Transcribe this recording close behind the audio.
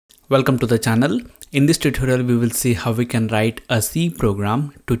Welcome to the channel. In this tutorial, we will see how we can write a C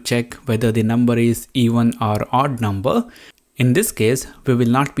program to check whether the number is even or odd number. In this case, we will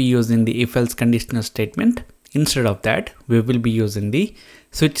not be using the if-else conditional statement. Instead of that, we will be using the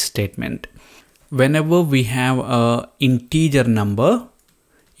switch statement. Whenever we have an integer number,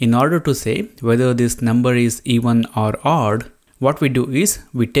 in order to say whether this number is even or odd, what we do is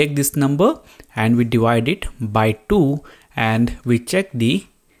we take this number and we divide it by 2 and we check the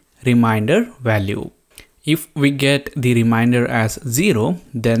remainder value. If we get the remainder as 0,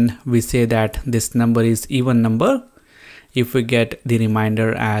 then we say that this number is even number. If we get the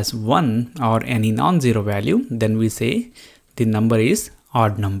remainder as 1 or any non-zero value, then we say the number is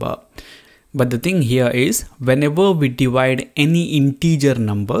odd number. But the thing here is, whenever we divide any integer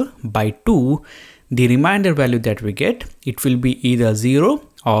number by 2, the remainder value that we get, it will be either 0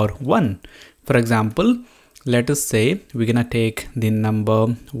 or 1. For example, let us say we're gonna take the number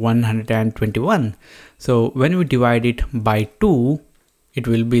 121. So when we divide it by 2, it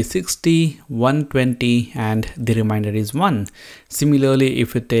will be 60, 120 and the remainder is 1. Similarly,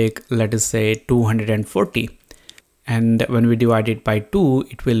 if we take, let us say 240, and when we divide it by 2,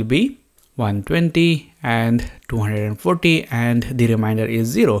 it will be 120 and 240 and the remainder is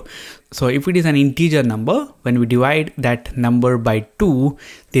 0. So if it is an integer number, when we divide that number by 2,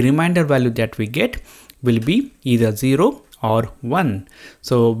 the remainder value that we get will be either 0 or 1.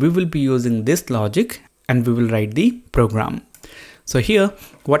 So we will be using this logic and we will write the program. So here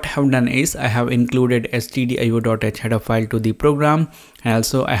what I have done is I have included stdio.h header file to the program, and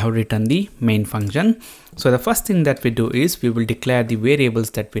also I have written the main function. So the first thing that we do is we will declare the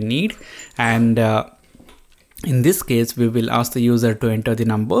variables that we need, and in this case we will ask the user to enter the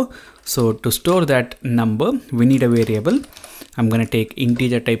number. So to store that number we need a variable. I'm going to take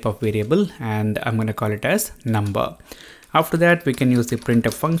integer type of variable and I'm going to call it as number. After that we can use the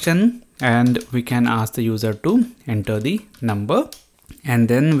printf function and we can ask the user to enter the number, and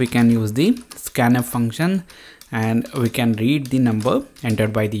then we can use the scanf function and we can read the number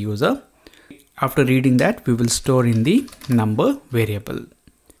entered by the user. After reading that, we will store in the number variable.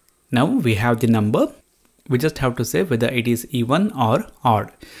 Now we have the number. We just have to say whether it is even or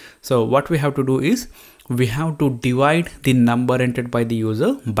odd. So what we have to do is we have to divide the number entered by the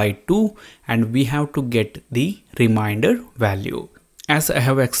user by 2 and we have to get the remainder value. As I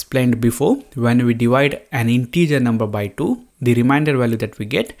have explained before, when we divide an integer number by 2, the remainder value that we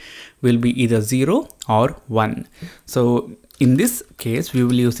get will be either 0 or 1. So in this case, we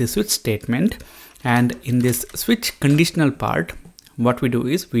will use the switch statement, and in this switch conditional part, what we do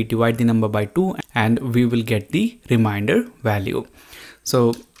is we divide the number by 2 and we will get the remainder value.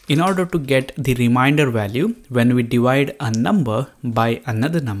 So in order to get the remainder value, when we divide a number by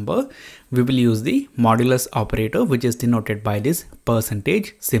another number, we will use the modulus operator, which is denoted by this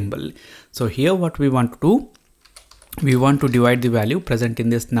percentage symbol. So here what we want to do, we want to divide the value present in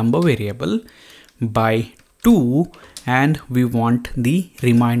this number variable by 2 and we want the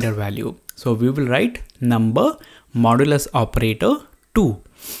remainder value. So we will write number modulus operator 2.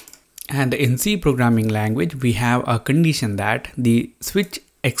 And in C programming language, we have a condition that the switch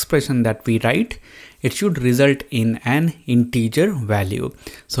expression that we write, it should result in an integer value.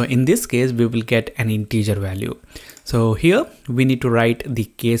 So in this case, we will get an integer value. So here we need to write the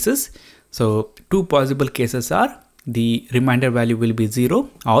cases. So two possible cases are the remainder value will be 0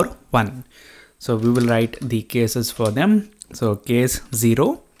 or 1. So we will write the cases for them. So case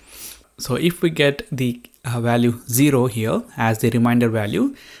 0. So if we get the value 0 here as the remainder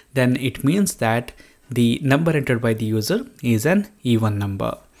value, then it means that the number entered by the user is an even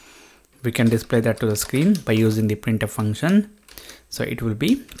number. We can display that to the screen by using the printf function. So it will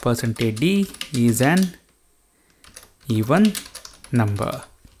be %d is an even number.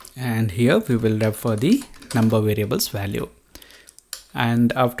 And here we will refer the number variable's value.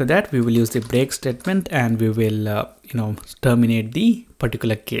 And after that we will use the break statement and we will terminate the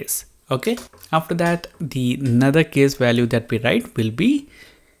particular case. Okay. After that, the another case value that we write will be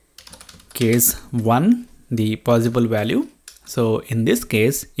case 1, the possible value. So in this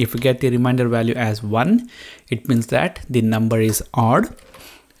case, if we get the remainder value as 1, it means that the number is odd,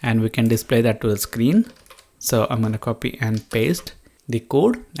 and we can display that to the screen. So I'm going to copy and paste the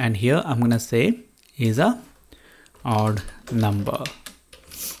code, and here I'm going to say is a odd number.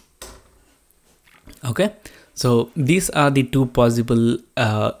 Okay. So these are the two possible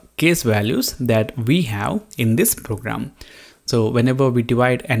case values that we have in this program. So whenever we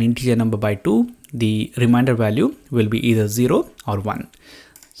divide an integer number by 2, the remainder value will be either 0 or 1.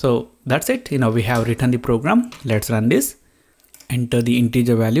 So that's it. We have written the program. Let's run this. Enter the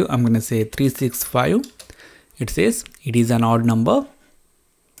integer value. I'm going to say 365. It says it is an odd number.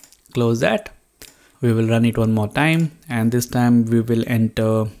 close that. We will run it one more time, and this time we will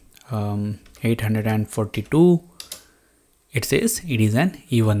enter 842. It says it is an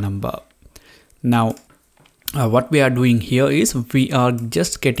even number. Now what we are doing here is we are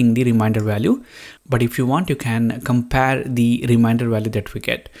just getting the reminder value, but if you want, you can compare the reminder value that we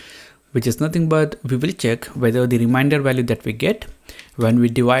get, which is nothing but we will check whether the reminder value that we get when we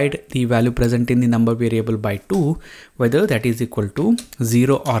divide the value present in the number variable by 2, whether that is equal to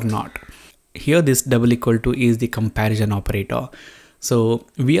 0 or not. Here this double equal to is the comparison operator. So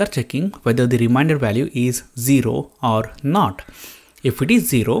we are checking whether the reminder value is 0 or not. If it is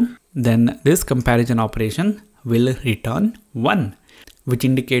 0, then this comparison operation will return 1, which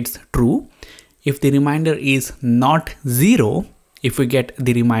indicates true. If the reminder is not 0, if we get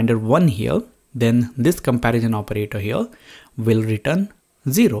the reminder 1 here, then this comparison operator here will return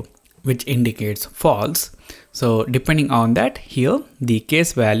 0, which indicates false. So depending on that, here the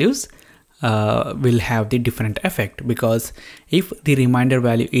case values will have the different effect, because if the reminder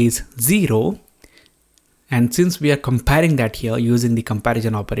value is 0, and since we are comparing that here using the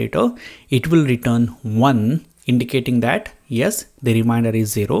comparison operator, it will return 1, indicating that yes, the reminder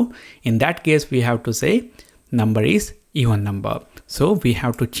is 0. In that case, we have to say number is even number. So we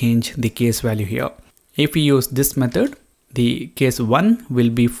have to change the case value here. If we use this method, the case 1 will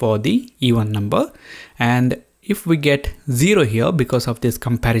be for the even number, and if we get 0 here because of this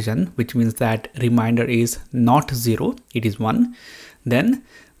comparison, which means that reminder is not 0, it is 1, then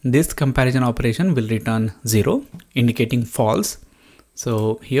this comparison operation will return 0, indicating false.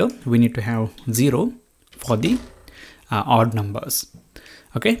 So here we need to have 0 for the odd numbers.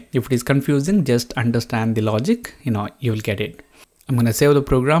 Okay, if it is confusing, just understand the logic, you will get it. I'm gonna save the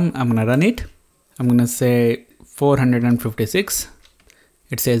program, I'm gonna run it. I'm gonna say 456.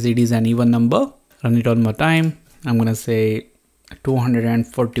 It says it is an even number. Run it one more time. I'm gonna say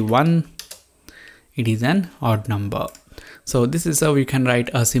 241. It is an odd number. So this is how you can write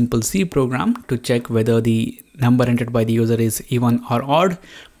a simple C program to check whether the number entered by the user is even or odd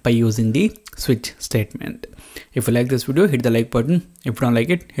by using the switch statement. If you like this video, hit the like button. If you don't like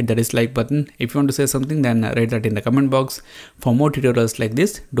it, hit the dislike button. If you want to say something, then write that in the comment box. For more tutorials like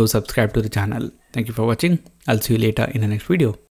this, do subscribe to the channel. Thank you for watching. I'll see you later in the next video.